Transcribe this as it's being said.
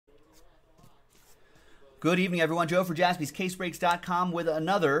Good evening, everyone. Joe for JaspysCaseBreaks.com with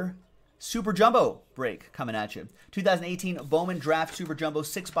another Super Jumbo break coming at you. 2018 Bowman Draft Super Jumbo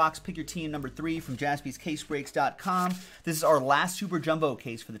 6-box. Pick your team number 3 from JaspysCaseBreaks.com. This is our last Super Jumbo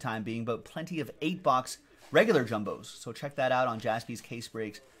case for the time being, but plenty of 8-box regular jumbos. So check that out on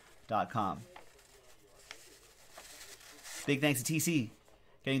JaspysCaseBreaks.com. Big thanks to TC.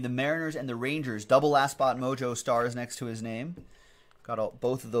 Getting the Mariners and the Rangers. Double last spot mojo stars next to his name. Got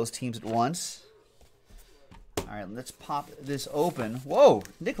both of those teams at once. All right, let's pop this open. Whoa,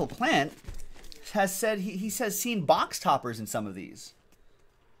 Nickel Plant has said he says seen box toppers in some of these.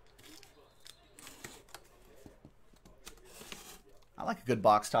 I like a good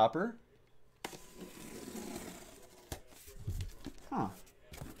box topper. Huh.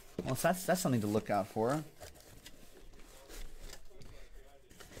 Well, that's something to look out for.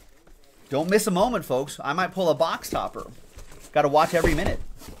 Don't miss a moment, folks. I might pull a box topper. Got to watch every minute.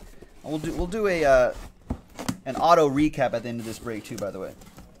 We'll do an auto recap at the end of this break too, by the way.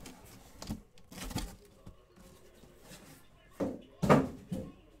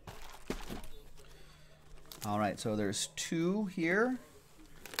 All right, so there's 2 here,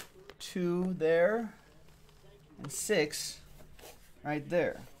 2 there, and 6 right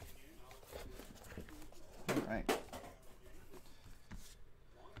there. All right.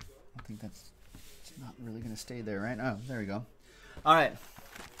 I think it's not really going to stay there, right? Oh, there we go. All right.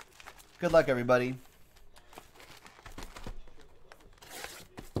 Good luck, everybody.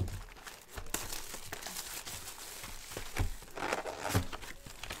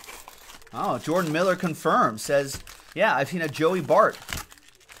 Oh, Jordan Miller confirms. Says, yeah, I've seen a Joey Bart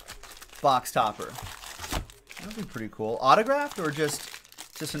box topper. That would be pretty cool. Autographed or just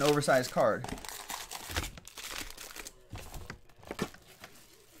an oversized card?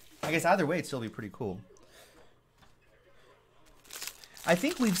 I guess either way, it'd still be pretty cool. I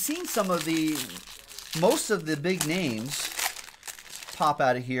think we've seen most of the big names pop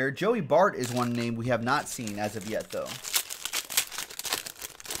out of here. Joey Bart is one name we have not seen as of yet, though.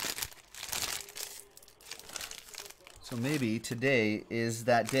 So maybe today is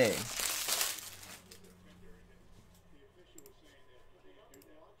that day.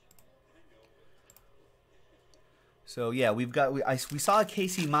 So yeah, we saw a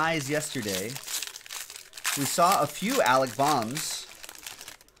Casey Mize yesterday. We saw a few Alec Bombs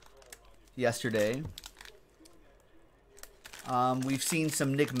yesterday. We've seen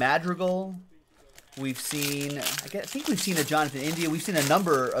some Nick Madrigal. We've seen, I think we've seen a Jonathan India. We've seen a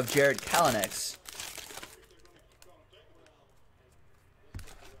number of Jarred Kalineks.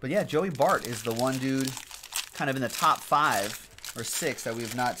 But yeah, Joey Bart is the one dude kind of in the top 5 or 6 that we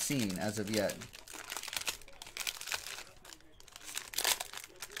have not seen as of yet.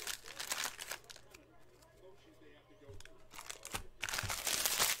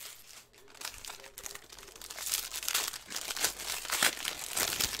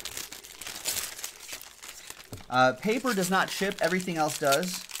 Paper does not ship. Everything else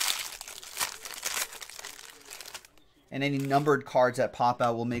does. And any numbered cards that pop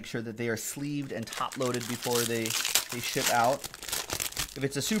out, we'll make sure that they are sleeved and top-loaded before they ship out. If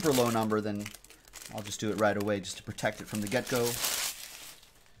it's a super low number, then I'll just do it right away just to protect it from the get-go.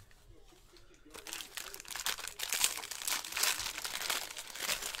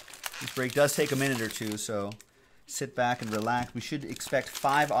 This break does take a minute or two, so sit back and relax. We should expect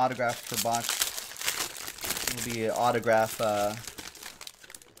 5 autographs per box. It'll be an autograph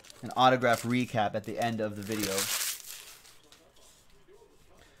recap at the end of the video.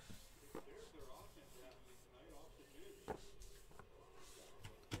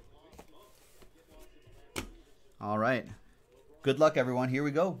 All right. Good luck, everyone. Here we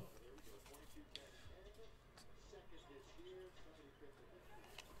go. All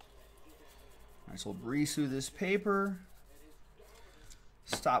right, so we'll breeze through this paper.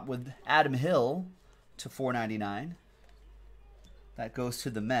 Stop with Adam Hill to $4.99. That goes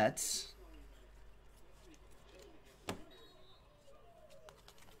to the Mets.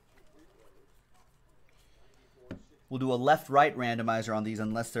 We'll do a left-right randomizer on these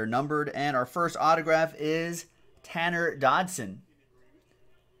unless they're numbered. And our first autograph is Tanner Dodson.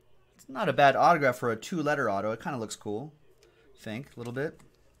 It's not a bad autograph for a 2-letter auto. It kind of looks cool, I think, a little bit.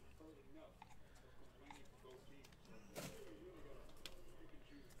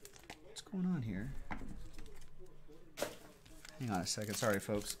 What's going on here? Hang on a second. Sorry,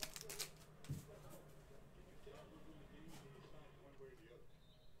 folks.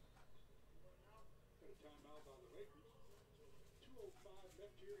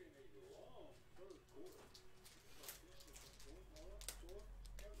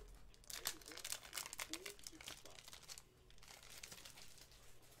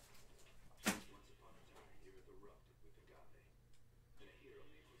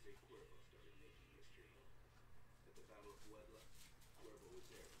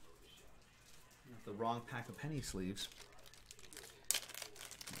 The wrong pack of penny sleeves.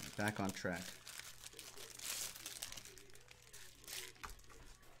 Back on track.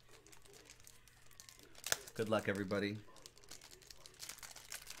 Good luck, everybody.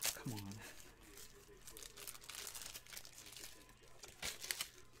 Come on.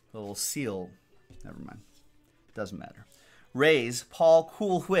 The little seal. Never mind. Doesn't matter. Rays, Paul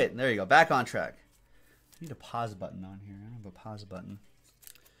Cool-Whitt. There you go. Back on track. I need a pause button on here. I don't have a pause button.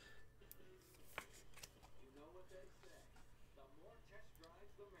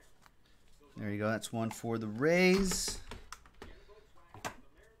 There you go. That's one for the Rays.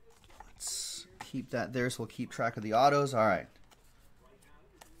 Let's keep that there so we'll keep track of the autos. All right.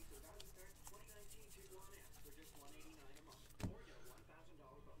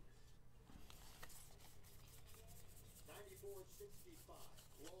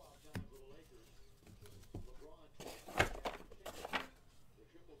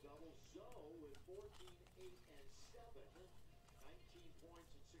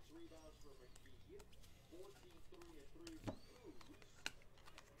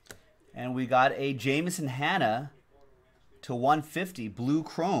 And we got a Jameson Hannah to 150 blue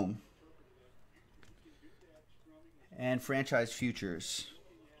chrome and franchise futures.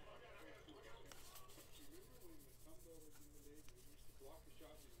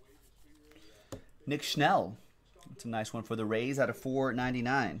 Nick Schnell. That's a nice one for the Rays out of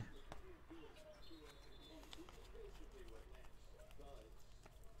 499.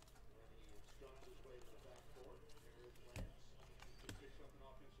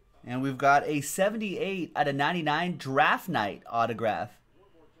 And we've got a 78 out of 99 draft night autograph.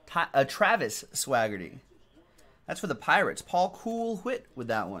 Travis Swaggerty. That's for the Pirates. Paul Cool-Whitt with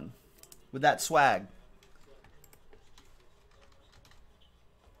that one. With that swag.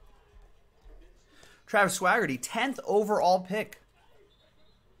 Travis Swaggerty, 10th overall pick.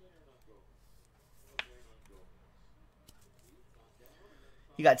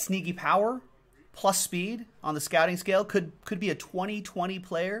 You got sneaky power plus speed on the scouting scale. Could be a 20-20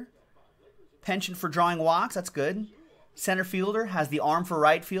 player. Penchant for drawing walks. That's good. Center fielder. Has the arm for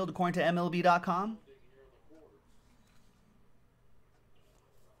right field according to MLB.com.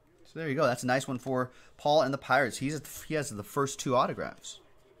 So there you go. That's a nice one for Paul and the Pirates. He has the first two autographs.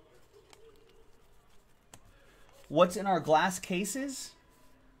 What's in our glass cases?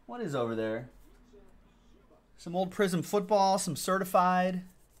 What is over there? Some old Prism football, some certified.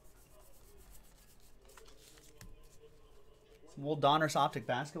 Some old Donruss Optic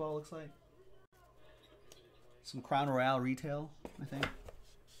basketball, looks like. Some Crown Royale retail, I think.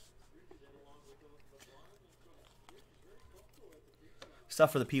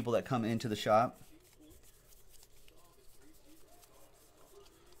 Stuff for the people that come into the shop.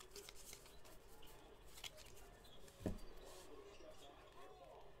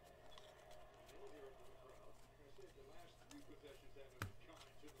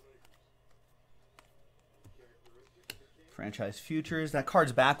 Franchise futures. That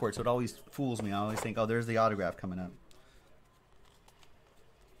card's backwards, so it always fools me. I always think, oh, there's the autograph coming up.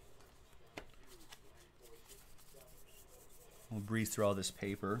 We'll breeze through all this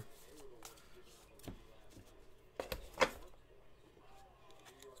paper.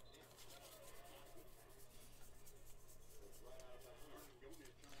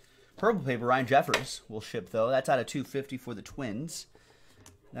 Purple paper, Ryan Jeffers will ship, though. That's out of 250 for the Twins.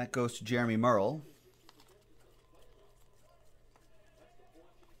 That goes to Jeremy Merle.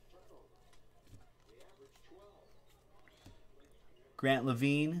 Grant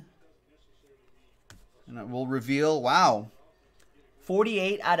Levine. And we'll reveal, wow,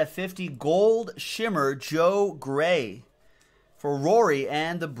 48 out of 50 gold shimmer Joe Gray for Rory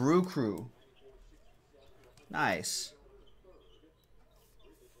and the Brew Crew. Nice.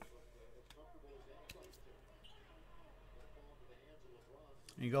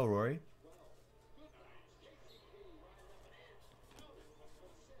 There you go, Rory.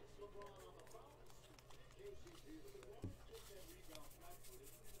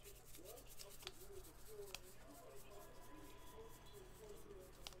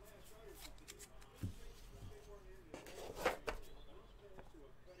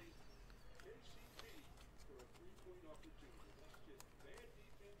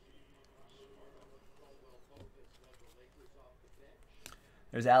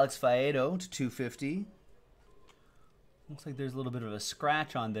 There's Alex Faedo to 250. Looks like there's a little bit of a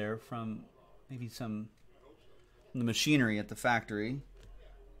scratch on there from maybe some from the machinery at the factory.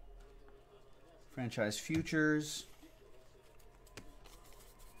 Franchise futures.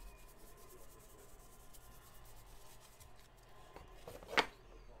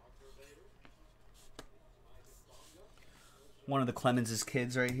 One of the Clemens'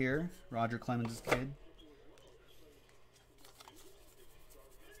 kids right here. Roger Clemens' kid.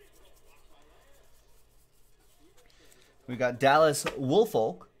 We got Dallas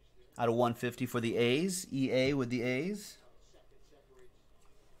Woolfolk out of 150 for the A's. EA with the A's.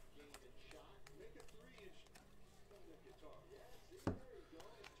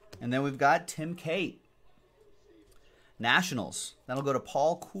 And then we've got Tim Cate. Nationals. That'll go to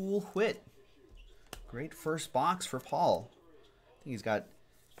Paul Cool-Whitt. Great first box for Paul. I think he's got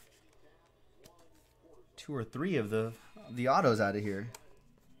 2 or 3 of the autos out of here.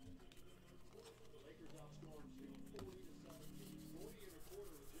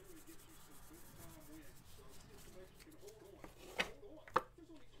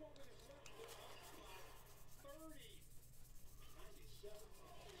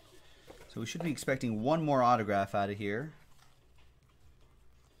 So we should be expecting one more autograph out of here.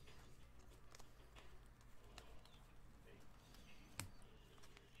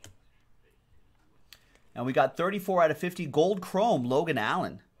 And we got 34 out of 50 gold chrome Logan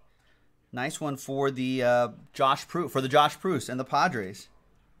Allen. Nice one for the Josh Proust and the Padres.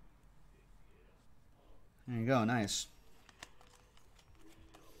 There you go, nice.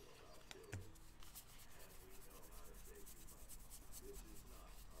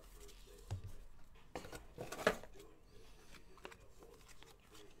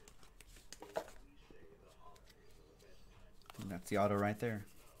 And that's the auto right there.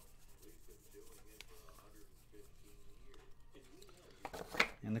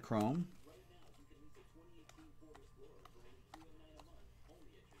 And the chrome.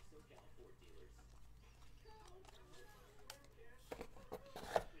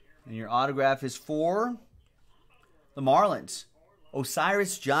 And your autograph is for the Marlins.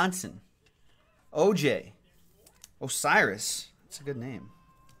 Osiris Johnson. OJ. Osiris. That's a good name.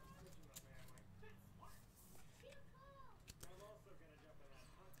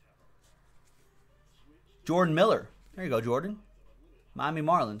 Jordan Miller. There you go, Jordan. Miami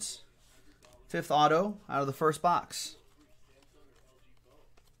Marlins. 5th auto out of the first box.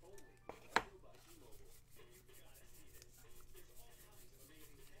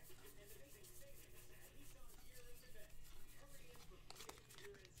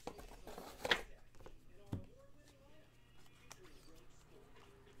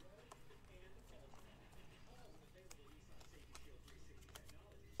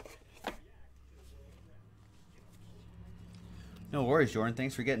 No worries, Jordan.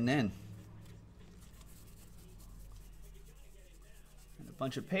 Thanks for getting in. And a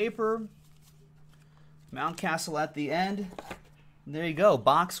bunch of paper. Mountcastle at the end. And there you go.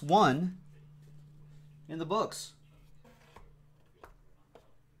 Box 1 in the books.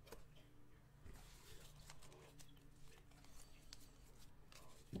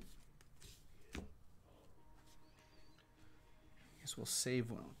 Guess we'll save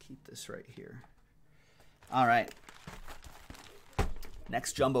one. I'll keep this right here. All right.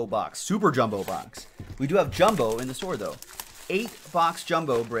 Next jumbo box, super jumbo box. We do have jumbo in the store though. 8-box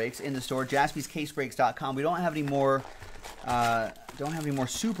jumbo breaks in the store. JaspysCaseBreaks.com. We don't have any more.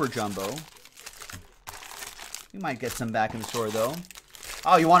 Super jumbo. We might get some back in the store though.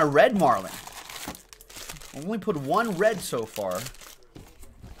 Oh, you want a red Marlin? I've only put 1 red so far.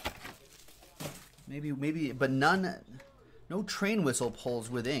 Maybe, but none. No train whistle pulls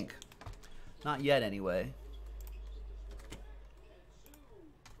with ink. Not yet, anyway.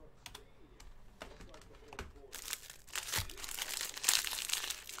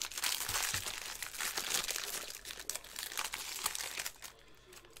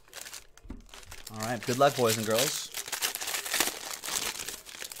 All right, good luck, boys and girls.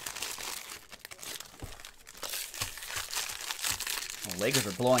 The Lakers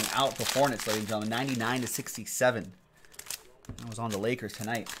are blowing out the Hornets, ladies and gentlemen, 99-67. I was on the Lakers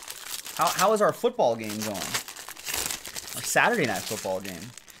tonight. How is our football game going? Our Saturday night football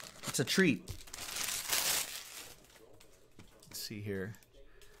game. It's a treat. Let's see here.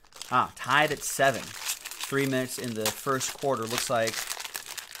 Tied at 7. 3 minutes in the first quarter. Looks like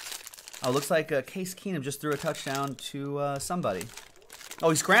Case Keenum just threw a touchdown to somebody. Oh,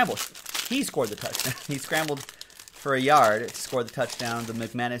 he scrambled. He scored the touchdown. He scrambled for a yard to score the touchdown. The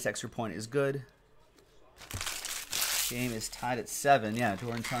McManus extra point is good. Game is tied at 7. Yeah,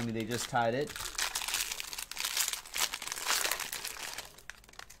 Jordan telling me they just tied it.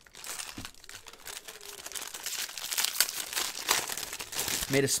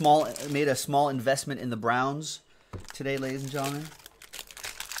 Made a small investment in the Browns today, ladies and gentlemen.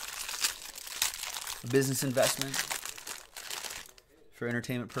 A business investment for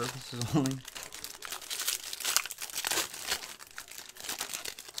entertainment purposes only.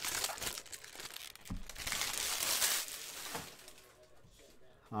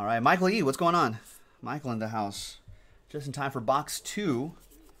 All right, Michael E., what's going on? Michael in the house. Just in time for box 2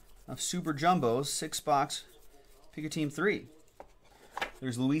 of Super Jumbos, 6-box, pick your team 3.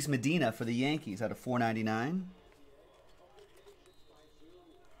 There's Luis Medina for the Yankees out of 499.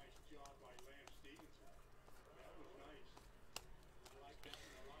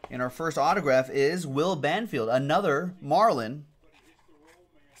 And our first autograph is Will Banfield, another Marlin.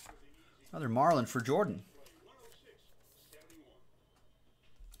 Another Marlin for Jordan.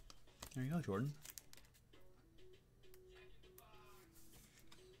 There you go, Jordan.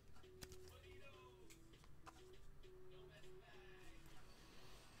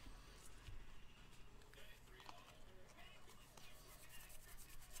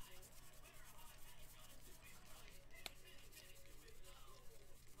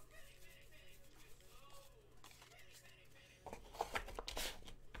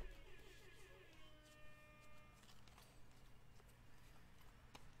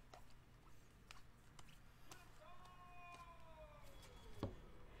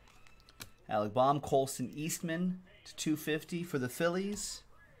 Alec Baum, Colston Eastman to 250 for the Phillies.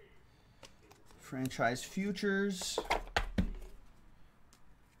 Franchise futures.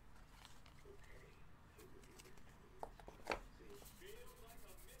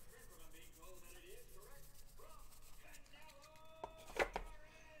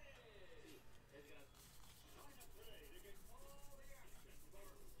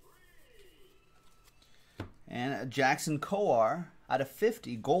 And Jackson Kowar out of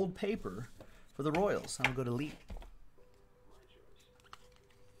 50, gold paper for the Royals. I'm going to go to Lee.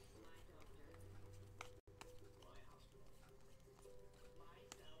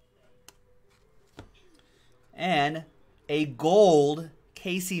 And a gold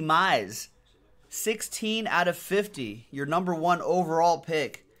Casey Mize. 16 out of 50. Your #1 overall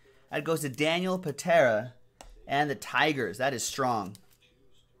pick. That goes to Daniel Patera and the Tigers. That is strong.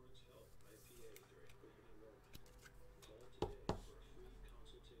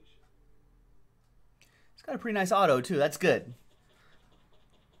 It's got a pretty nice auto, too. That's good.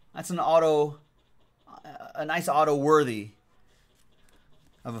 That's an auto, a nice auto worthy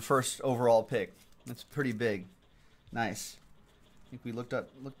of a first overall pick. That's pretty big. Nice. I think we looked at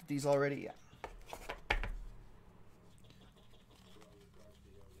these already. Yeah.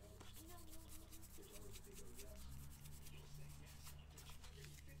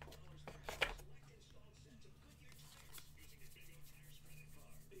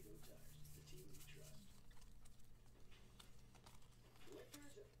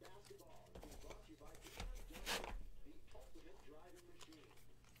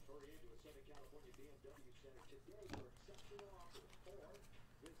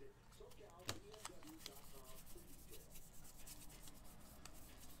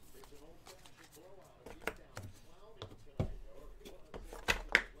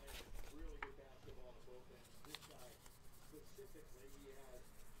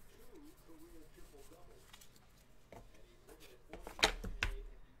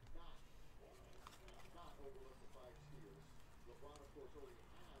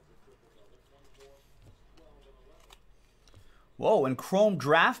 Whoa, and Chrome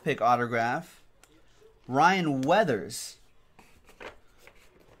draft pick autograph, Ryan Weathers,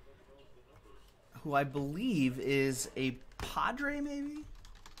 who I believe is a Padre, maybe?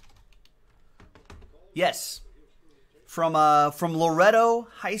 Yes, from Loretto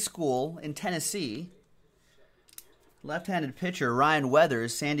High School in Tennessee. Left-handed pitcher, Ryan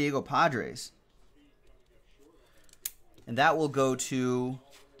Weathers, San Diego Padres. And that will go to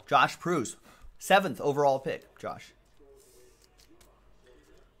Josh Pruse. 7th overall pick, Josh.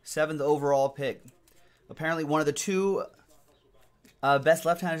 7th overall pick. Apparently one of the 2 best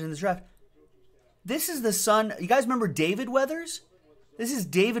left-handers in this draft. This is the son. You guys remember David Weathers? This is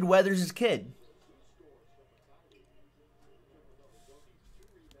David Weathers' kid.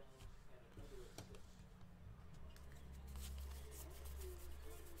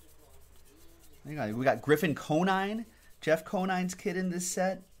 We got Griffin Conine, Jeff Conine's kid in this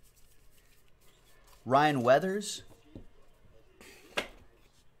set. Ryan Weathers.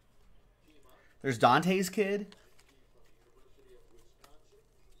 There's Dante's kid.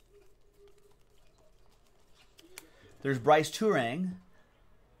 There's Bryce Turang.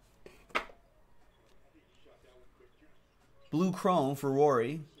 Blue Chrome for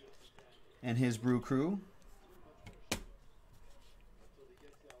Rory and his Brew Crew.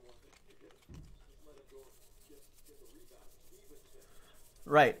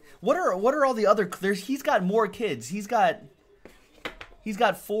 Right. What are all the other? He's got more kids. He's got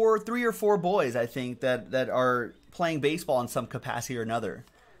 3 or 4 boys, I think, that are playing baseball in some capacity or another.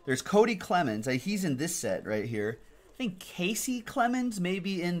 There's Cody Clemens. He's in this set right here. I think Casey Clemens may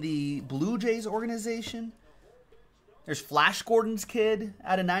be in the Blue Jays organization. There's Flash Gordon's kid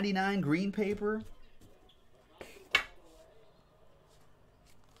out of 99, green paper.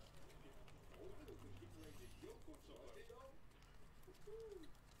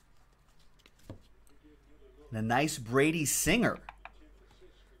 And a nice Brady Singer.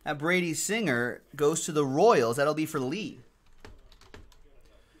 That Brady Singer goes to the Royals. That'll be for Lee.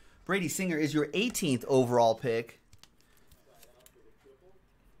 Brady Singer is your 18th overall pick.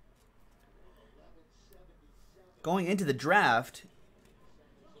 Going into the draft,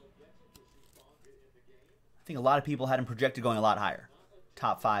 I think a lot of people had him projected going a lot higher.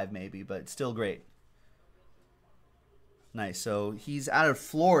 Top 5 maybe, but still great. Nice. So he's out of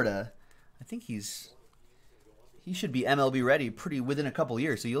Florida. I think he should be MLB ready pretty within a couple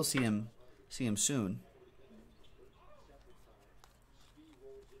years, so you'll see him soon.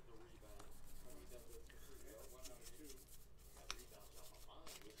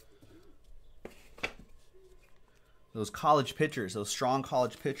 Those college pitchers, those strong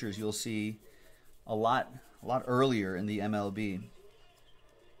college pitchers, you'll see a lot earlier in the MLB.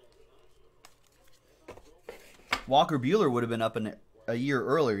 Walker Buehler would have been up a year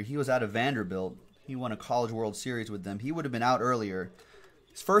earlier. He was out of Vanderbilt. He won a College World Series with them. He would have been out earlier.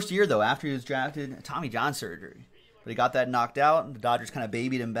 His first year, though, after he was drafted, Tommy John surgery. But he got that knocked out. The Dodgers kind of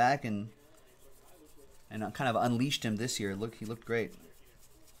babied him back and kind of unleashed him this year. He looked great.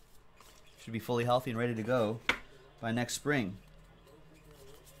 Should be fully healthy and ready to go by next spring.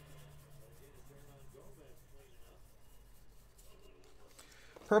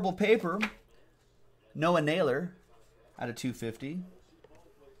 Purple paper, Noah Naylor out of 250.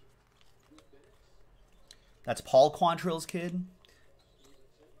 That's Paul Quantrill's kid.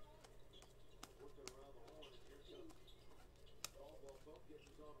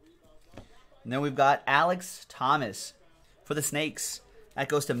 And then we've got Alex Thomas for the Snakes. That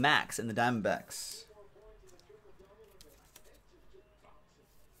goes to Max and the Diamondbacks.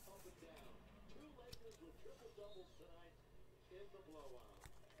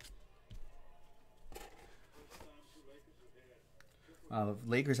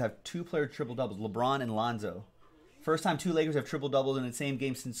 Lakers have 2-player triple-doubles, LeBron and Lonzo. First time 2 Lakers have triple-doubles in the same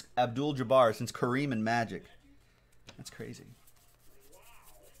game since Abdul-Jabbar, since Kareem and Magic. That's crazy.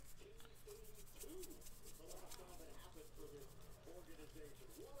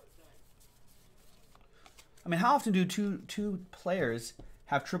 I mean, how often do two players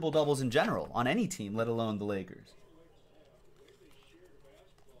have triple-doubles in general on any team, let alone the Lakers?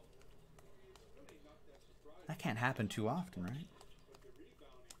 That can't happen too often, right?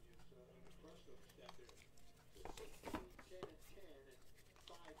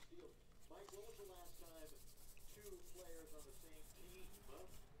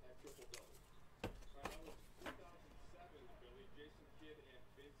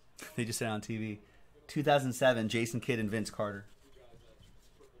 They just said on TV. 2007, Jason Kidd and Vince Carter.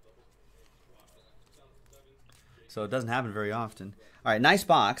 So it doesn't happen very often. All right, nice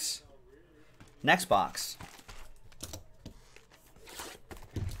box. Next box.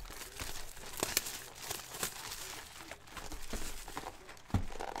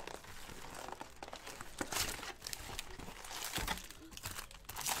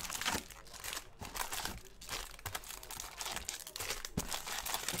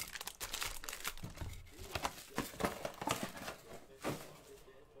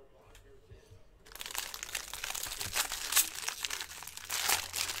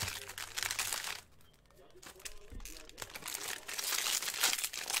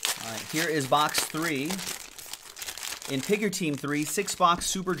 Here is box 3 in Figure Team 3, 6-box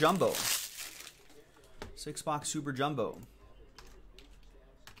Super Jumbo. 6-box Super Jumbo.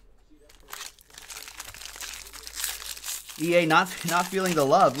 EA not feeling the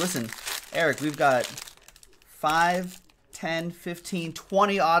love. Listen, Eric, we've got 5, 10, 15,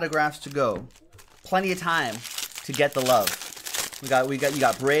 20 autographs to go. Plenty of time to get the love. You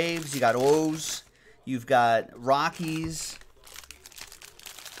got Braves, you got O's, you've got Rockies.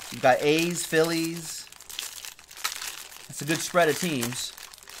 You've got A's, Phillies. That's a good spread of teams.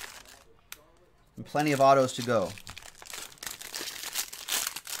 And plenty of autos to go.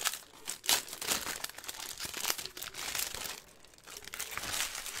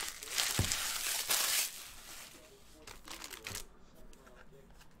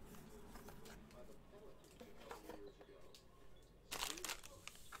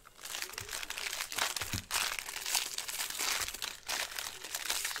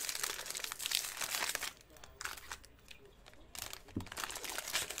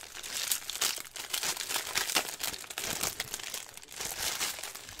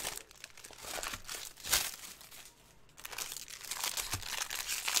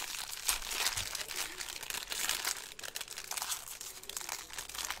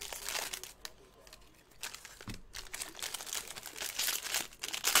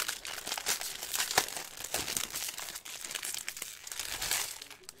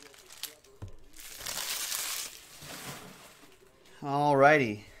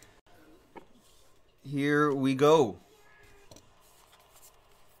 righty. Here we go.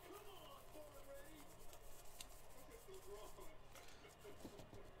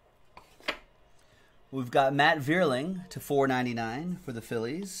 We've got Matt Vierling to $4.99 for the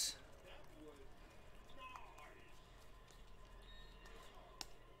Phillies.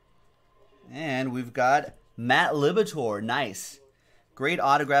 And we've got Matt Libator. Nice. Great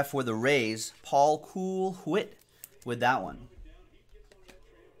autograph for the Rays. Paul Cool-Whitt with that one.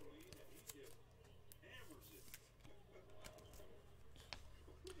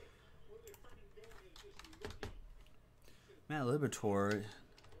 Matt Libator,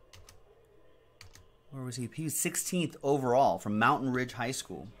 where was he? He was 16th overall from Mountain Ridge High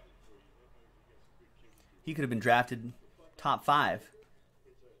School. He could have been drafted top 5.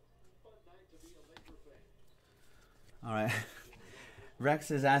 All right. Rex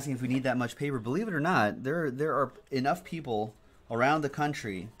is asking if we need that much paper. Believe it or not, there are enough people around the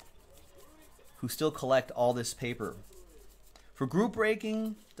country who still collect all this paper. For group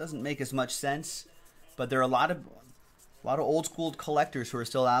breaking, doesn't make as much sense, but there are a lot of old school collectors who are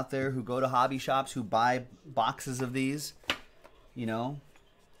still out there who go to hobby shops, who buy boxes of these, you know,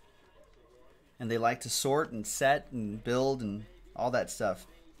 and they like to sort and set and build and all that stuff.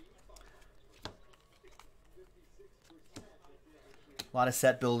 A lot of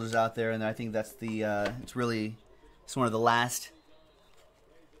set builders out there, and I think that's it's one of the last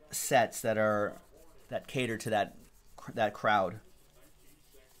sets that cater to that crowd.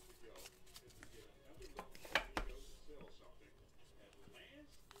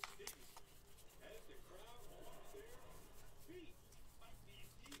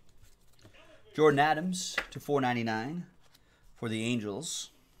 Jordan Adams to $4.99 for the Angels.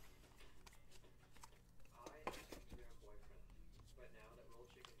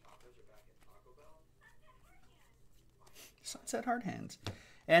 Sunset Hard Hands.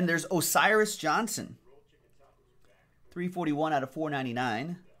 And there's Osiris Johnson. $341 out of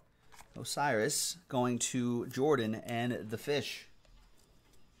 $4.99. Osiris going to Jordan and the Fish.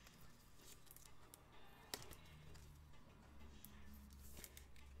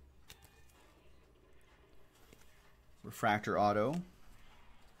 Refractor auto.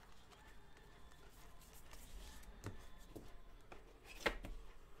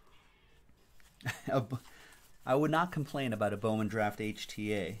 I would not complain about a Bowman Draft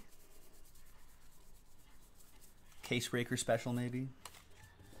HTA. Case breaker special, maybe.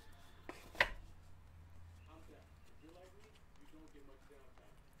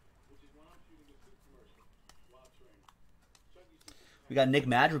 We got Nick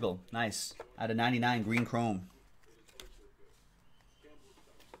Madrigal. Nice. Out of 99, green chrome.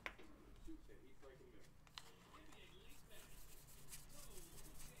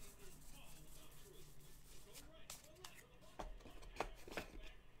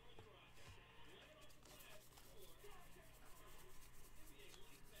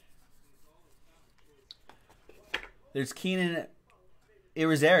 There's Keenan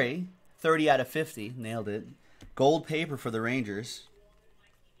Irizarry, 30 out of 50. Nailed it. Gold paper for the Rangers.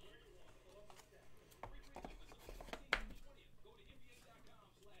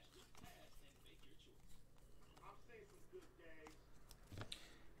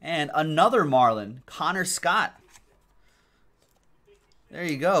 And another Marlin, Connor Scott. There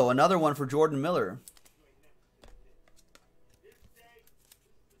you go. Another one for Jordan Miller.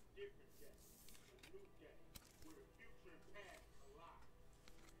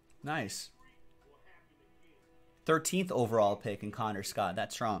 Nice. 13th overall pick in Connor Scott.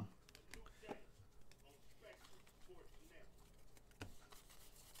 That's strong.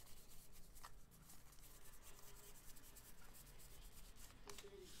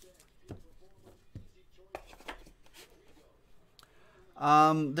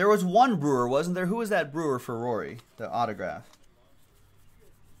 There was one Brewer, wasn't there? Who was that Brewer for Rory? The autograph.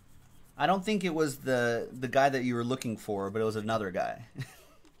 I don't think it was the guy that you were looking for, but it was another guy.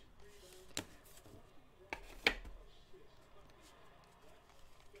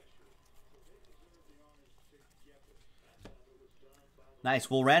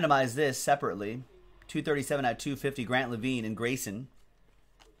 Nice. We'll randomize this separately. 237 out of 250, Grant Levine and Grayson.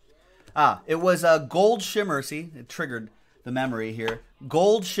 It was a Gold Shimmer. See, it triggered the memory here.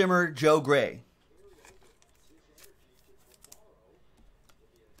 Gold Shimmer Joe Gray.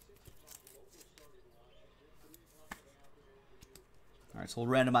 All right, so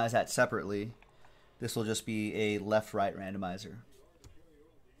we'll randomize that separately. This will just be a left-right randomizer.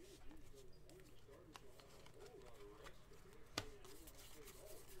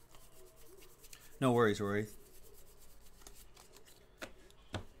 No worries, Rory.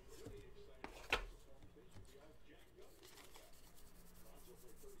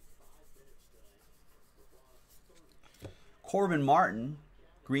 Corbin Martin,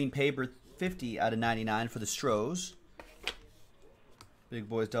 green paper 50 out of 99 for the Stros. Big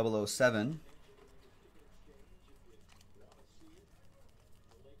Boys 007.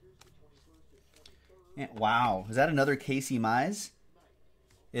 And, wow, is that another Casey Mize?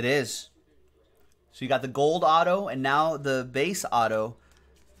 It is. So you got the gold auto and now the base auto.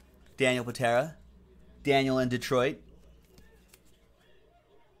 Daniel Patera. Daniel in Detroit.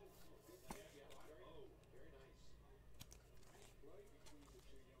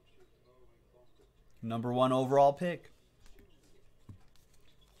 #1 overall pick.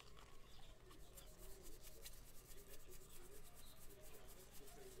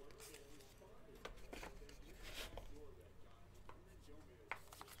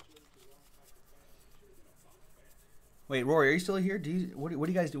 Wait, Rory, are you still here? What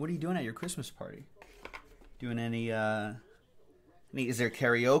do you guys do? What are you doing at your Christmas party? Doing any is there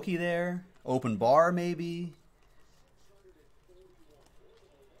karaoke there? Open bar maybe?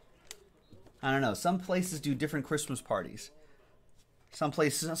 I don't know. Some places do different Christmas parties. Some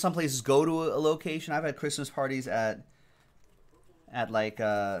places go to a location. I've had Christmas parties at like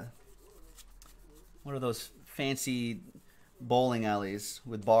what are those fancy bowling alleys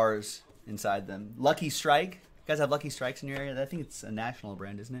with bars inside them? Lucky Strike. You guys have Lucky Strikes in your area? I think it's a national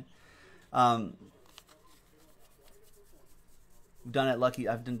brand, isn't it? Done at Lucky.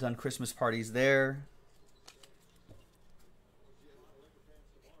 I've done Christmas parties there.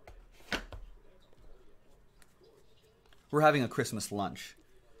 We're having a Christmas lunch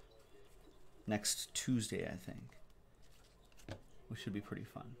next Tuesday, I think, which should be pretty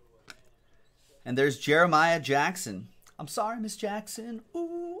fun. And there's Jeremiah Jackson. I'm sorry, Miss Jackson.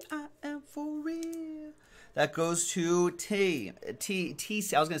 Ooh, I am for real. That goes to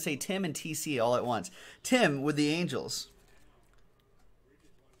TC. I was going to say Tim and TC all at once. Tim with the Angels.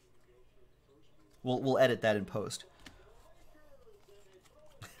 We'll edit that in post.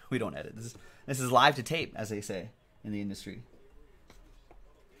 We don't edit. This is live to tape, as they say in the industry.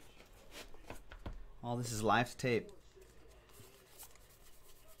 All this is live to tape.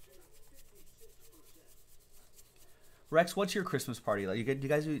 Rex, what's your Christmas party like? You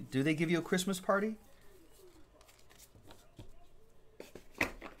guys do they give you a Christmas party?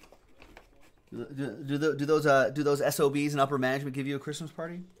 Do those SOBs and upper management give you a Christmas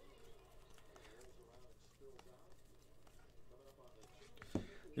party?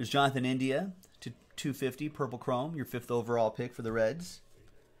 There's Jonathan India to 250 purple chrome, your 5th overall pick for the Reds.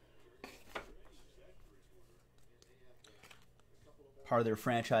 Part of their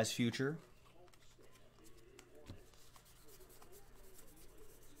franchise future.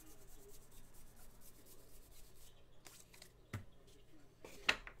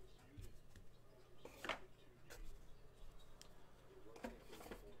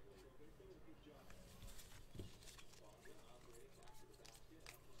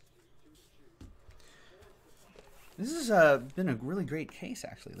 This has been a really great case,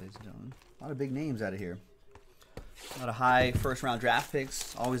 actually, ladies and gentlemen. A lot of big names out of here. A lot of high first-round draft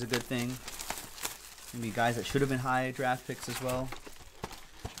picks, always a good thing. Maybe guys that should have been high draft picks as well.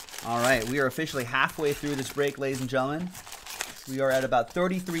 All right, we are officially halfway through this break, ladies and gentlemen. We are at about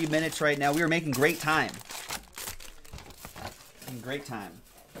 33 minutes right now. We are making great time. Making great time.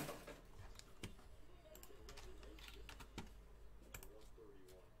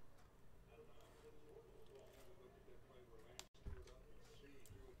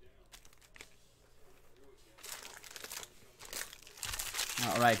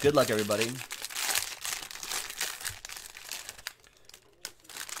 All right, good luck, everybody.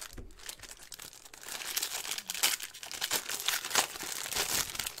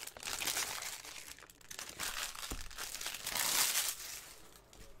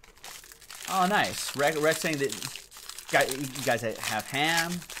 Oh, nice. Rex saying that you guys have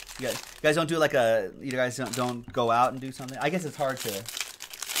ham. You guys don't do like you guys don't go out and do something. I guess it's hard to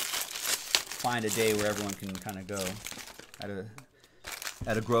find a day where everyone can kind of go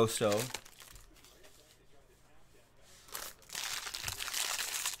at a grow stove.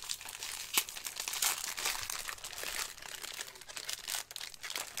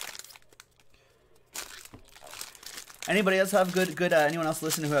 Anybody else have good? Anyone else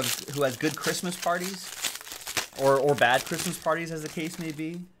listen who has good Christmas parties, or bad Christmas parties, as the case may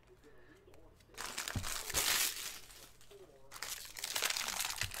be?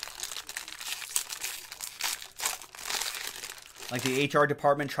 Like the HR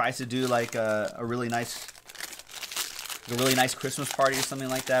department tries to do like a really nice Christmas party or something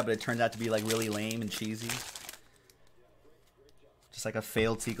like that, but it turns out to be like really lame and cheesy. Just like a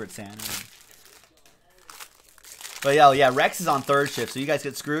failed Secret Santa. But yeah, Rex is on third shift, so you guys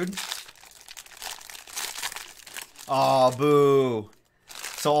get screwed. Oh, boo.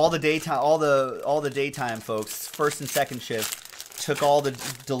 So all the daytime folks, first and second shift, took all the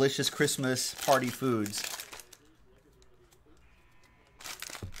delicious Christmas party foods.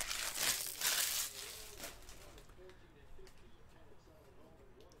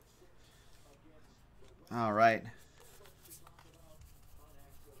 All right.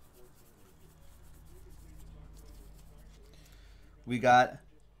 We got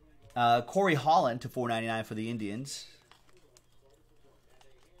Corey Holland to $4.99 for the Indians.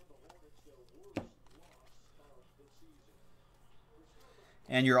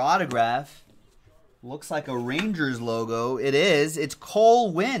 And your autograph looks like a Rangers logo. It is. It's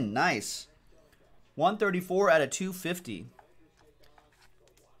Cole Winn. Nice. 134 out of 250.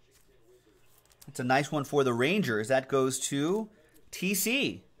 It's a nice one for the Rangers. That goes to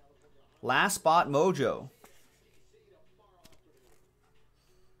TC. Last Spot Mojo.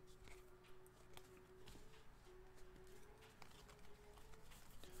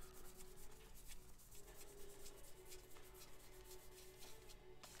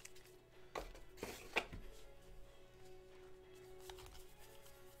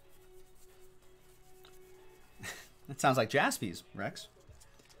 That sounds like Jaspy's, Rex.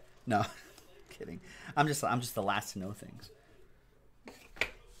 No, kidding. I'm just the last to know things.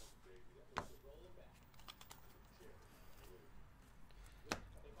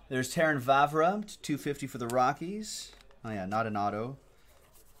 There's Taron Vavra, $250 for the Rockies. Oh yeah, not an auto.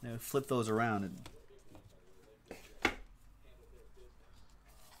 Now flip those around. All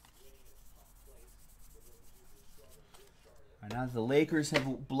right, now that the Lakers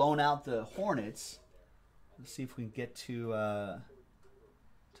have blown out the Hornets, let's see if we can get to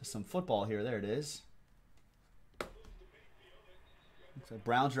some football here. There it is. So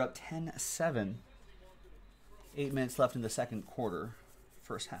Browns are up 10-7. 8 minutes left in the second quarter,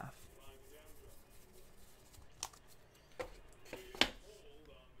 first half.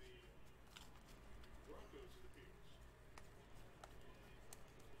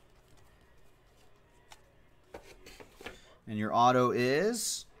 And your auto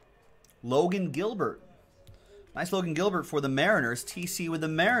is Logan Gilbert. Nice Logan Gilbert for the Mariners. TC with the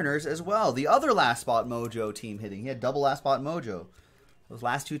Mariners as well. The other Last Spot Mojo team hitting. He had double Last Spot Mojo. Those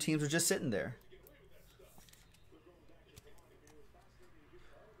last two teams were just sitting there.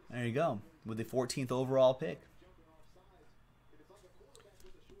 There you go. With the 14th overall pick.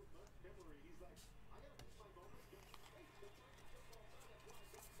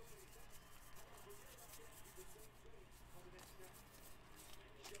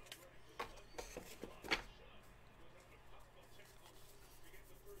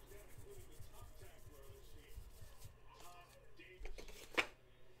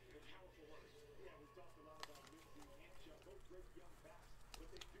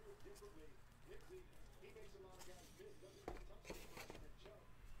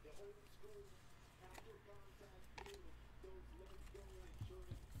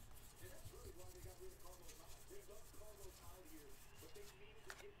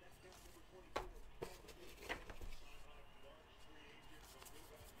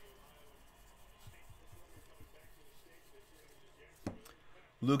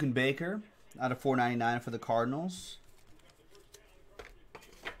 Luken Baker out of $4.99 for the Cardinals.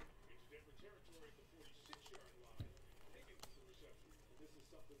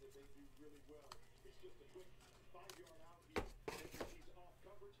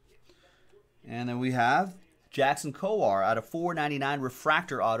 And then we have Jackson Kowar out of $4.99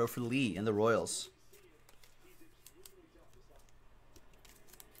 refractor auto for Lee and the Royals.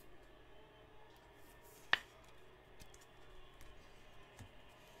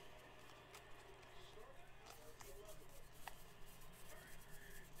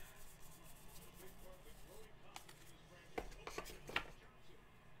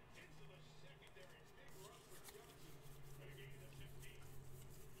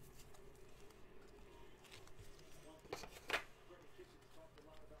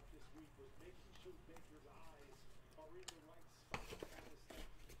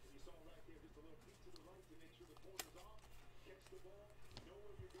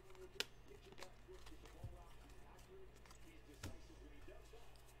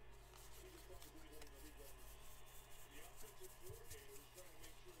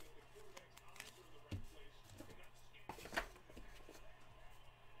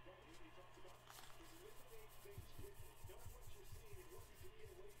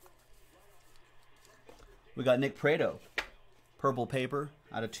 We got Nick Prado, purple paper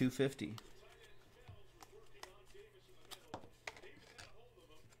out of $250.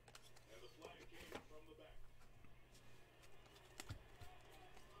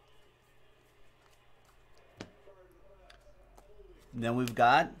 And then we've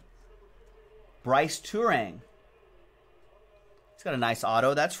got Bryce Turang. He's got a nice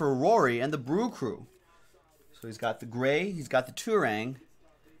auto. That's for Rory and the Brew Crew. So he's got the gray, he's got the Turang,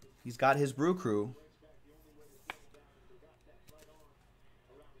 he's got his Brew Crew.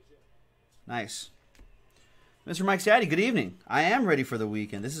 Nice. Mr. Mike's Daddy, good evening. I am ready for the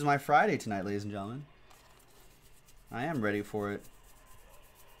weekend. This is my Friday tonight, ladies and gentlemen. I am ready for it.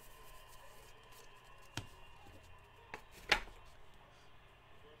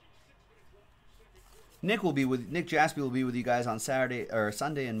 Nick Jaspy will be with you guys on Saturday or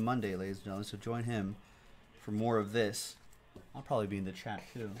Sunday and Monday, ladies and gentlemen. So join him for more of this. I'll probably be in the chat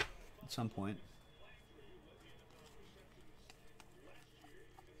too at some point.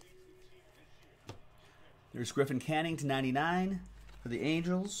 There's Griffin Canning to 99 for the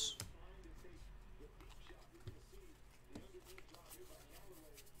Angels.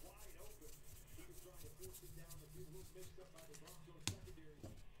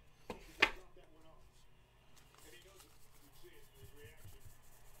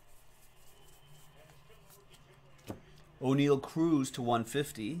 O'Neal Cruz to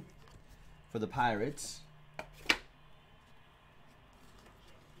 150 for the Pirates.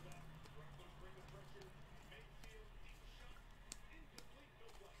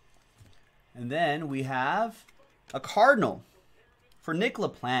 And then we have a Cardinal for Nick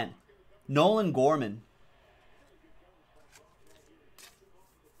LaPlante, Nolan Gorman.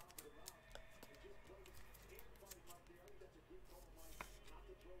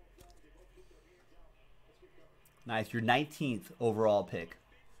 Nice, your 19th overall pick.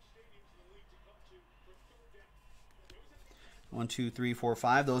 1, 2, 3, 4,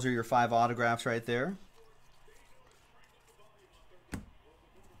 5. Those are your 5 autographs right there.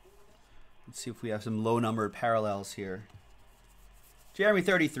 Let's see if we have some low-numbered parallels here. Jeremy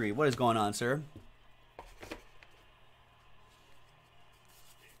 33, what is going on, sir?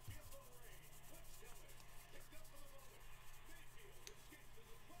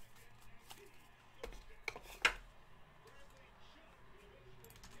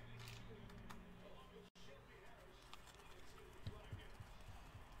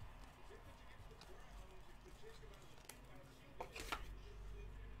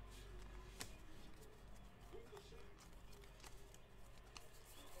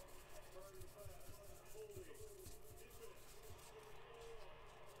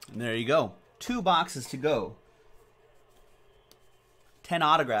 And there you go. 2 boxes to go. 10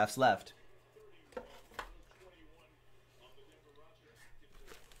 autographs left.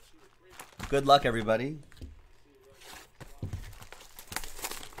 Good luck, everybody.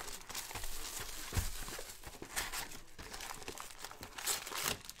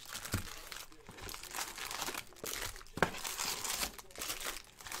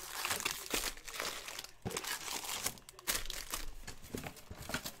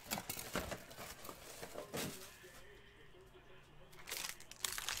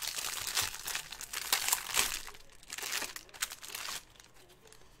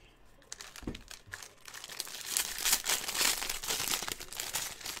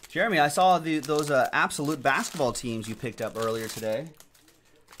 Jeremy, I saw those absolute basketball teams you picked up earlier today.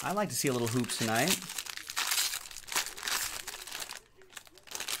 I'd like to see a little hoops tonight.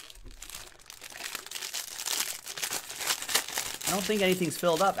 I don't think anything's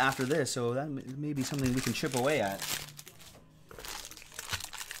filled up after this, so that may be something we can chip away at.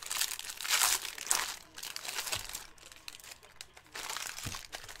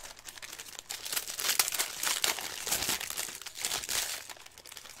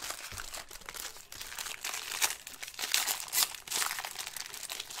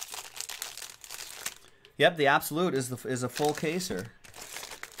 Yep, the absolute is a full caser.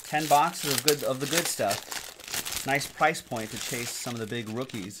 10 boxes of the good stuff. Nice price point to chase some of the big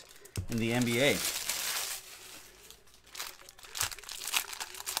rookies in the NBA.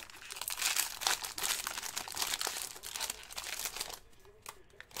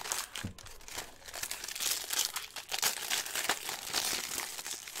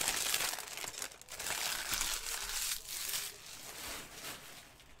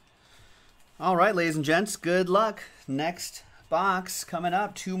 All right, ladies and gents, good luck. Next box coming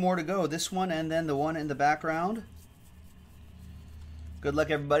up. 2 more to go. This one and then the one in the background. Good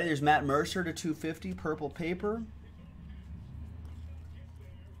luck, everybody. There's Matt Mercer to 250, purple paper.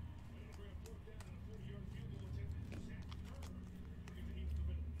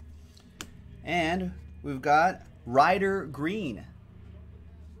 And we've got Ryder Green.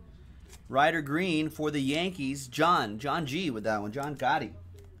 Ryder Green for the Yankees. John G with that one. John Gotti.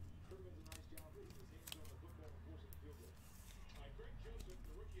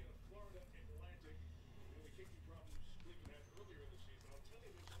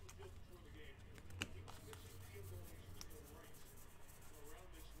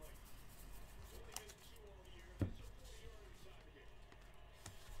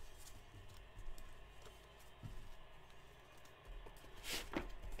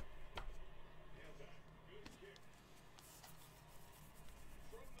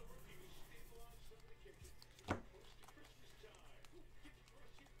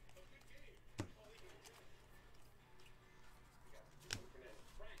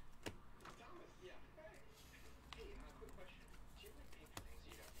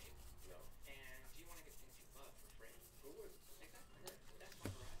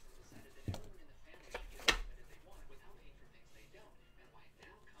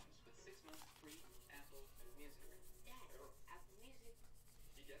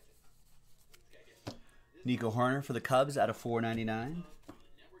 Nico Horner for the Cubs out of 499.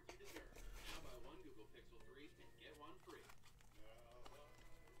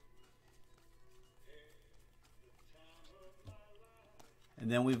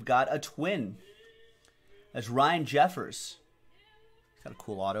 And then we've got a twin. That's Ryan Jeffers. Got a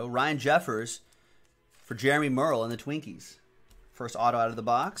cool auto. Ryan Jeffers for Jeremy Merle and the Twinkies. First auto out of the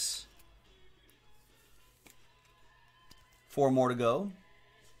box. 4 more to go.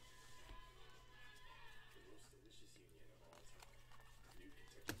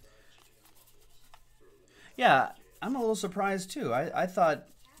 Yeah, I'm a little surprised too. I thought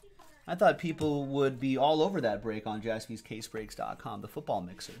people would be all over that break on jaspyscasebreaks.com, the football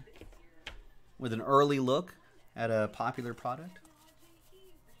mixer, with an early look at a popular product.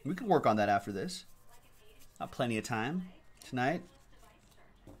 We can work on that after this. Got plenty of time tonight.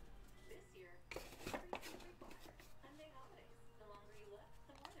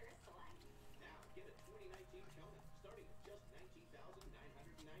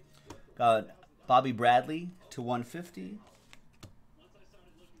 Got Bobby Bradley to 150.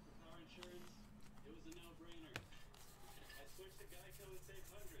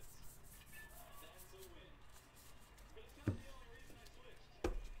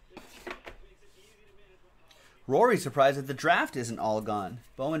 Rory's surprised that the draft isn't all gone.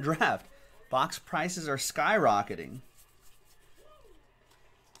 Bowman draft. Box prices are skyrocketing.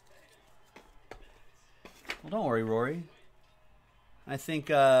 Well, don't worry, Rory. I think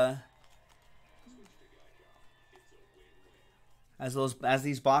as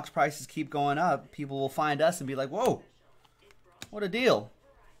these box prices keep going up, people will find us and be like, "Whoa, what a deal!"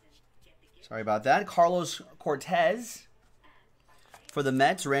 Sorry about that. Carlos Cortez for the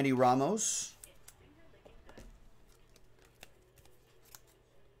Mets. Randy Ramos.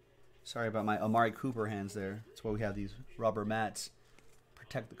 Sorry about my Amari Cooper hands there. That's why we have these rubber mats.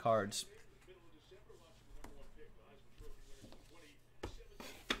 Protect the cards.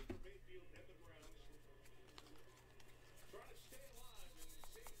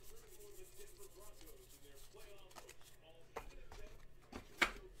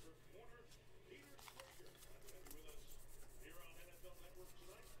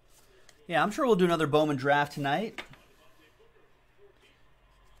 Yeah, I'm sure we'll do another Bowman draft tonight.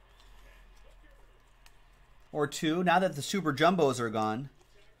 Or two. Now that the Super Jumbos are gone,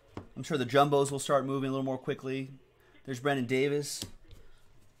 I'm sure the Jumbos will start moving a little more quickly. There's Brendan Davis.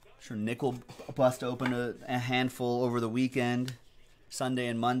 I'm sure Nick will bust open a handful over the weekend, Sunday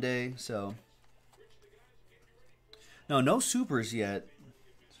and Monday. So, no Supers yet.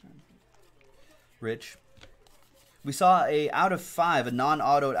 Rich. We saw a out of 5, a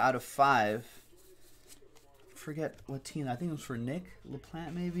non-autoed out of 5. Forget what team. I think it was for Nick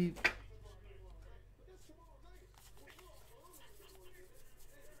LaPlante, maybe.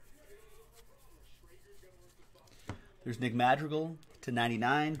 There's Nick Madrigal to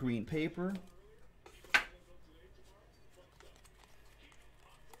 99, green paper.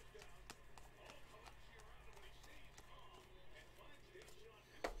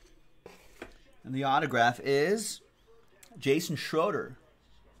 And the autograph is Jason Schroeder.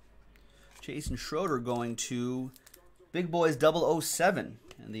 Jason Schroeder going to Big Boys 007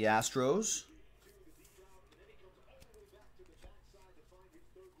 and the Astros.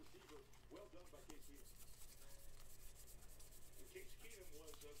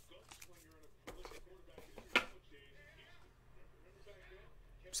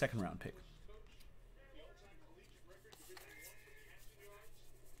 Second round pick.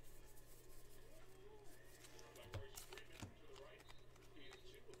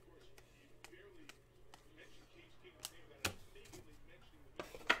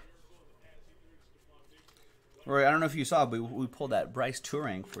 Roy, I don't know if you saw, but we pulled that Bryce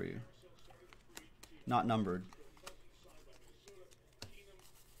Turang for you. Not numbered.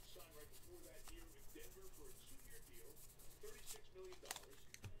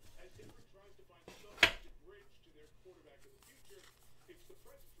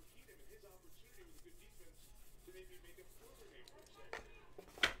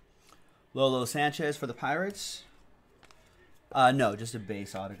 Lolo Sanchez for the Pirates. No, just a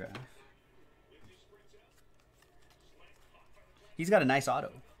base autograph. He's got a nice auto.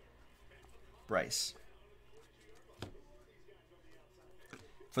 Bryce.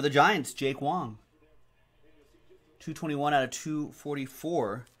 For the Giants, Jake Wong. 221 out of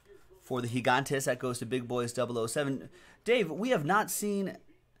 244 for the Gigantes. That goes to Big Boys 007. Dave, we have not seen.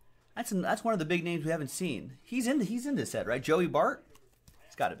 That's one of the big names we haven't seen. He's in this set, right? Joey Bart.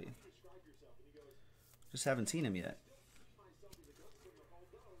 It's got to be. Just haven't seen him yet.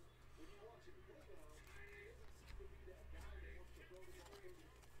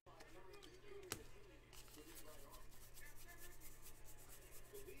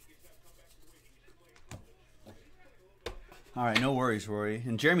 All right, no worries, Rory.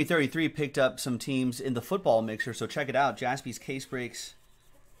 And Jeremy33 picked up some teams in the football mixer, so check it out,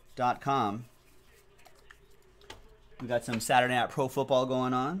 jaspyscasebreaks.com. We got some Saturday Night Pro Football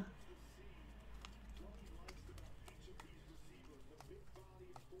going on.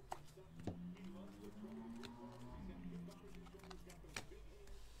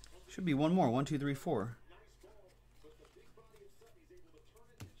 Should be one more. 1, 2, 3, 4.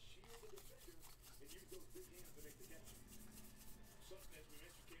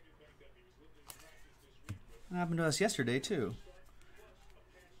 That happened to us yesterday, too.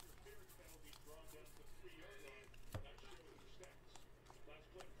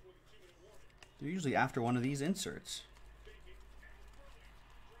 They're usually after one of these inserts.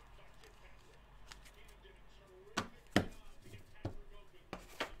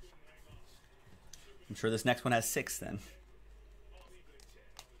 I'm sure this next one has 6 then.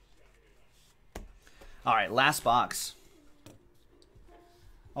 All right, last box.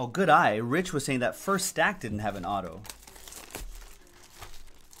 Oh, good eye. Rich was saying that first stack didn't have an auto.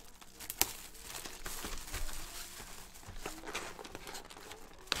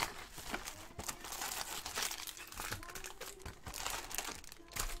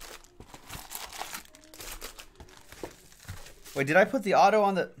 Wait, did I put the auto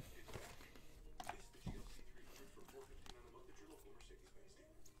on the...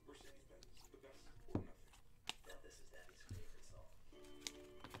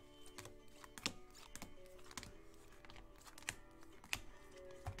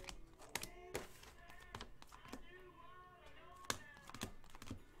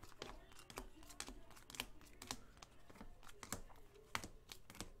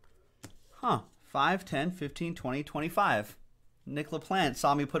 Huh. 5, 10, 15, 20, 25. Nick LaPlante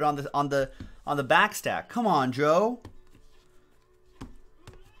saw me put it on the back stack. Come on, Joe.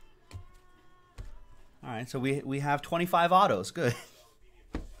 All right, so we have 25 autos. Good.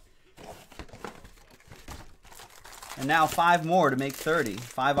 And now 5 more to make 30.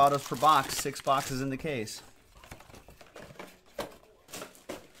 5 autos per box, 6 boxes in the case.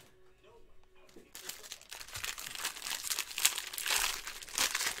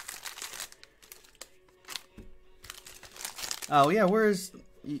 Oh, yeah, where is...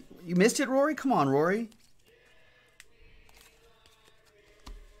 You missed it, Rory? Come on, Rory.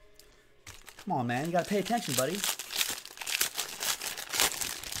 Come on, man. You got to pay attention, buddy.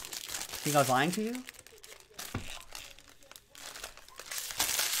 Think I was lying to you?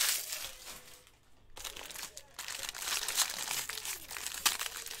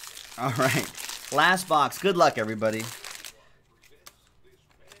 All right. Last box. Good luck, everybody.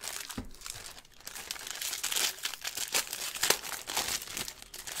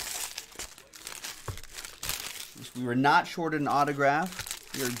 We were not shorted an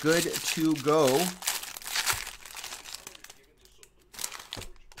autograph. We are good to go.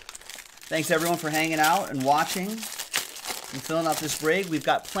 Thanks, everyone, for hanging out and watching and filling out this break. We've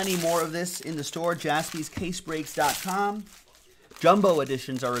got plenty more of this in the store, jaspyscasebreaks.com. Jumbo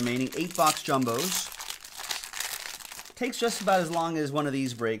editions are remaining, 8-box jumbos. Takes just about as long as one of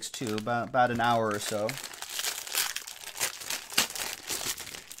these breaks, too, about an hour or so.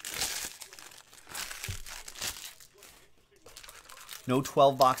 No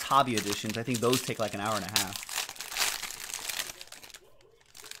 12-box hobby editions. I think those take like an hour and a half.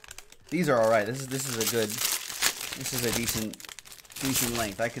 These are all right. This is a good. This is a decent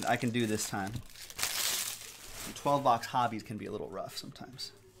length. I can do this time. 12-box hobbies can be a little rough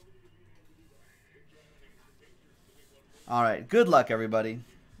sometimes. All right. Good luck, everybody.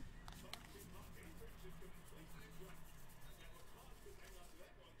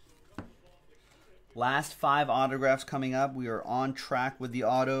 Last 5 autographs coming up. We are on track with the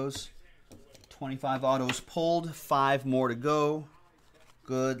autos. 25 autos pulled, 5 more to go.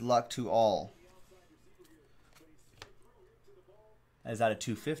 Good luck to all. That is out of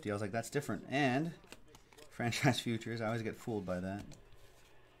 250. I was like, that's different. And franchise futures, I always get fooled by that.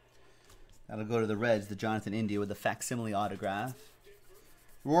 That'll go to the Reds, the Jonathan India with the facsimile autograph.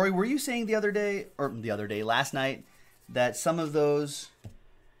 Rory, were you saying last night, that some of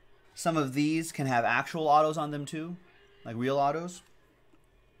these can have actual autos on them too? Like real autos?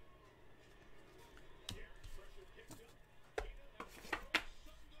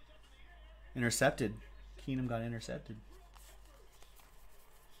 Intercepted. Keenum got intercepted.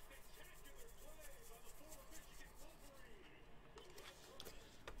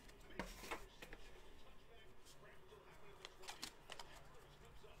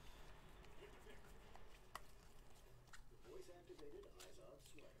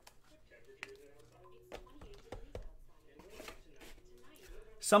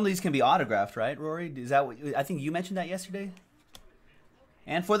 Some of these can be autographed, right, Rory? Is that what I think you mentioned that yesterday?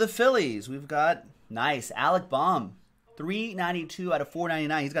 And for the Phillies, we've got nice Alec Baum, 392 out of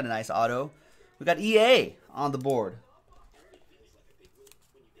 499. He's got a nice auto. We got EA on the board.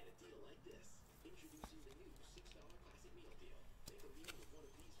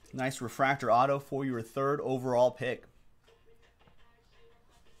 Nice refractor auto for your 3rd overall pick.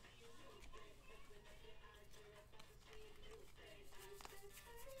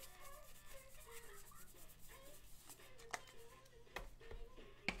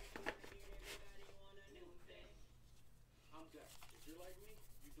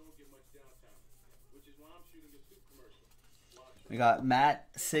 We got Matt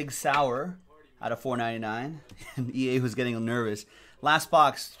Sig Sauer out of 499, and EA was getting nervous. Last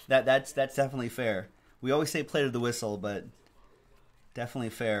box, that's definitely fair. We always say play to the whistle, but definitely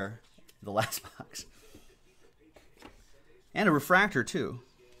fair. The last box, and a refractor too.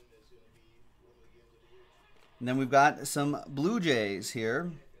 And then we've got some Blue Jays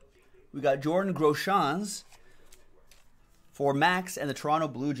here. We got Jordan Groshans for Max and the Toronto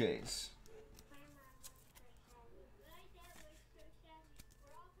Blue Jays.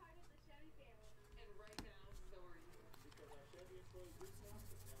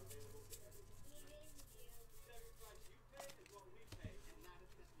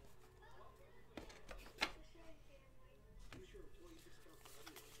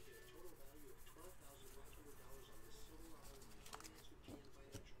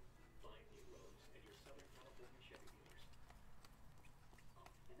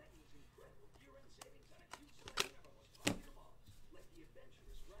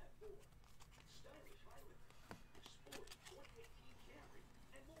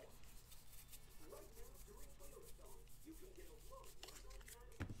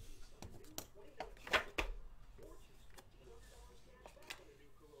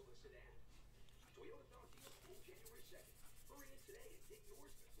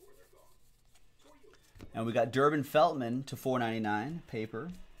 And we got Durbin Feltman to 499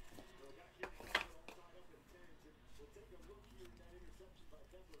 paper.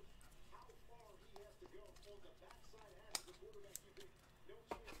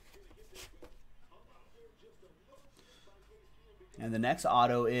 And the next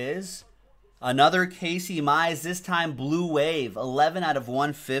auto is another Casey Mize, this time Blue Wave, 11 out of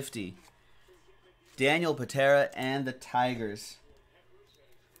 150. Daniel Patera and the Tigers.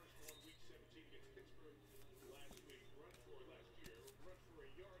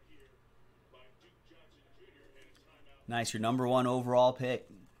 Nice, your number 1 overall pick.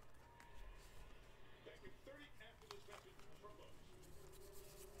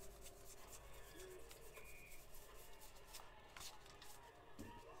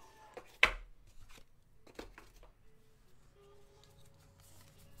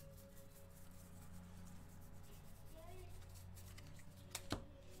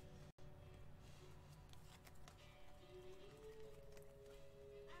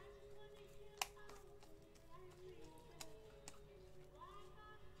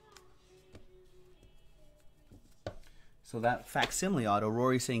 So that facsimile auto,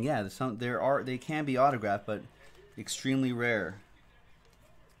 Rory's saying, yeah, they can be autographed, but extremely rare.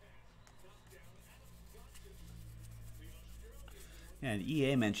 And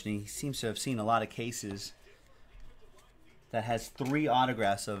EA mentioning he seems to have seen a lot of cases that has 3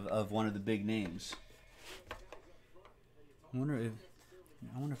 autographs of one of the big names. I wonder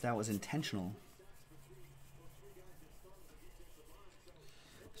if that was intentional.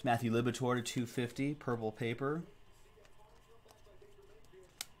 It's Matthew Libator to 250, purple paper.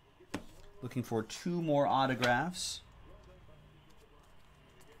 Looking for 2 more autographs.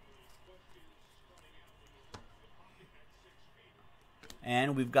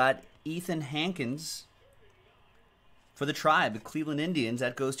 And we've got Ethan Hankins for the Tribe, the Cleveland Indians.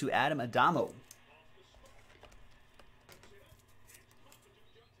 That goes to Adam Adamo.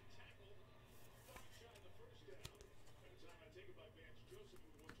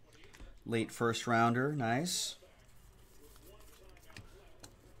 Late first rounder, nice.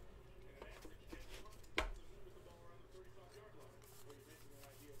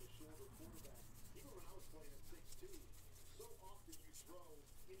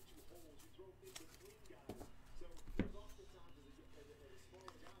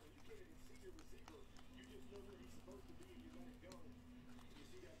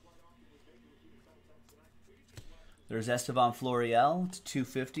 There's Estevan Florial, it's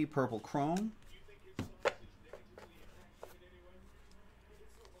 250, purple chrome.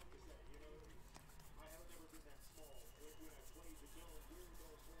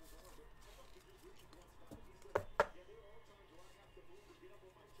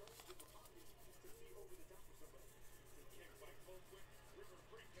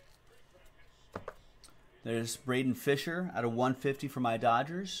 There's Braden Fisher out of 150 for my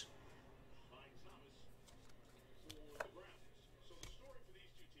Dodgers.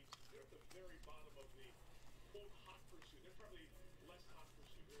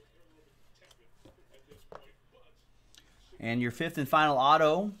 And your fifth and final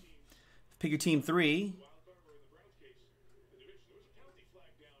auto, pick your team 3,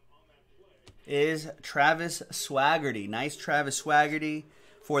 is Travis Swaggerty. Nice Travis Swaggerty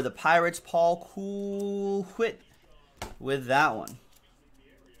for the Pirates. Paul Coolquit with that one.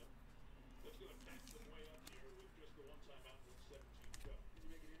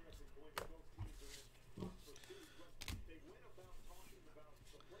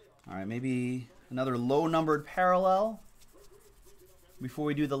 All right, maybe another low-numbered parallel before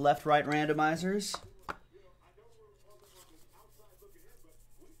we do the left-right randomizers.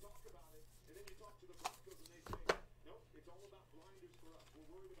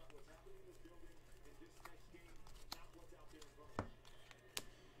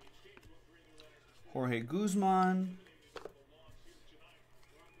 Jorge Guzman.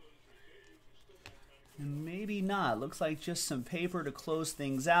 And maybe not. Looks like just some paper to close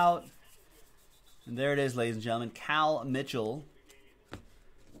things out. And there it is, ladies and gentlemen. Cal Mitchell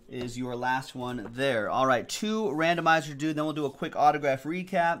is your last one there. All right, 2 randomizers to do. Then we'll do a quick autograph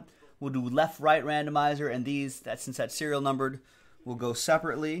recap. We'll do left-right randomizer. And these, since that's serial numbered, will go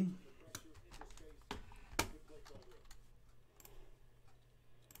separately.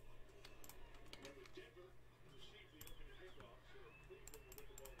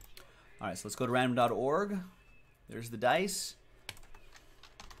 All right, so let's go to random.org. There's the dice.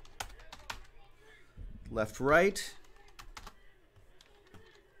 Left, right.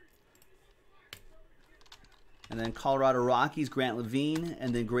 And then Colorado Rockies, Grant Levine,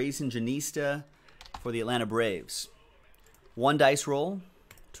 and then Grayson Janista for the Atlanta Braves. 1 dice roll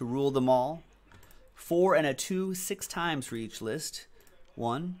to rule them all. 4 and a 2, 6 times for each list.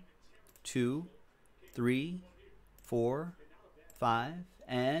 1, 2, 3, 4, 5,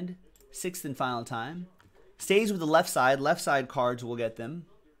 and 6th and final time. Stays with the left side. Left side cards will get them.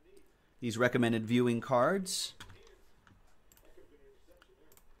 These recommended viewing cards.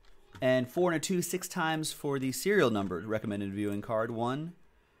 And 4 and a 2, 6 times for the serial numbered recommended viewing card. 1,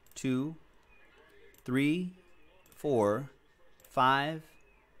 2, 3, 4, 5,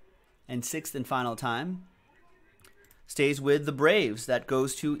 and 6th and final time. Stays with the Braves. That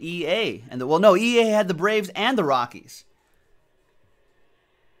goes to EA. And well, no, EA had the Braves and the Rockies.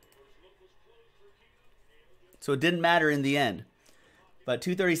 So it didn't matter in the end. But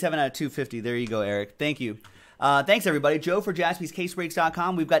 237 out of 250. There you go, Eric. Thank you. Thanks, everybody. Joe for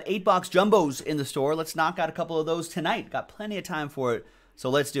JaspysCaseBreaks.com. We've got 8-box jumbos in the store. Let's knock out a couple of those tonight. Got plenty of time for it.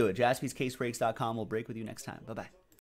 So let's do it. JaspysCaseBreaks.com. We'll break with you next time. Bye-bye.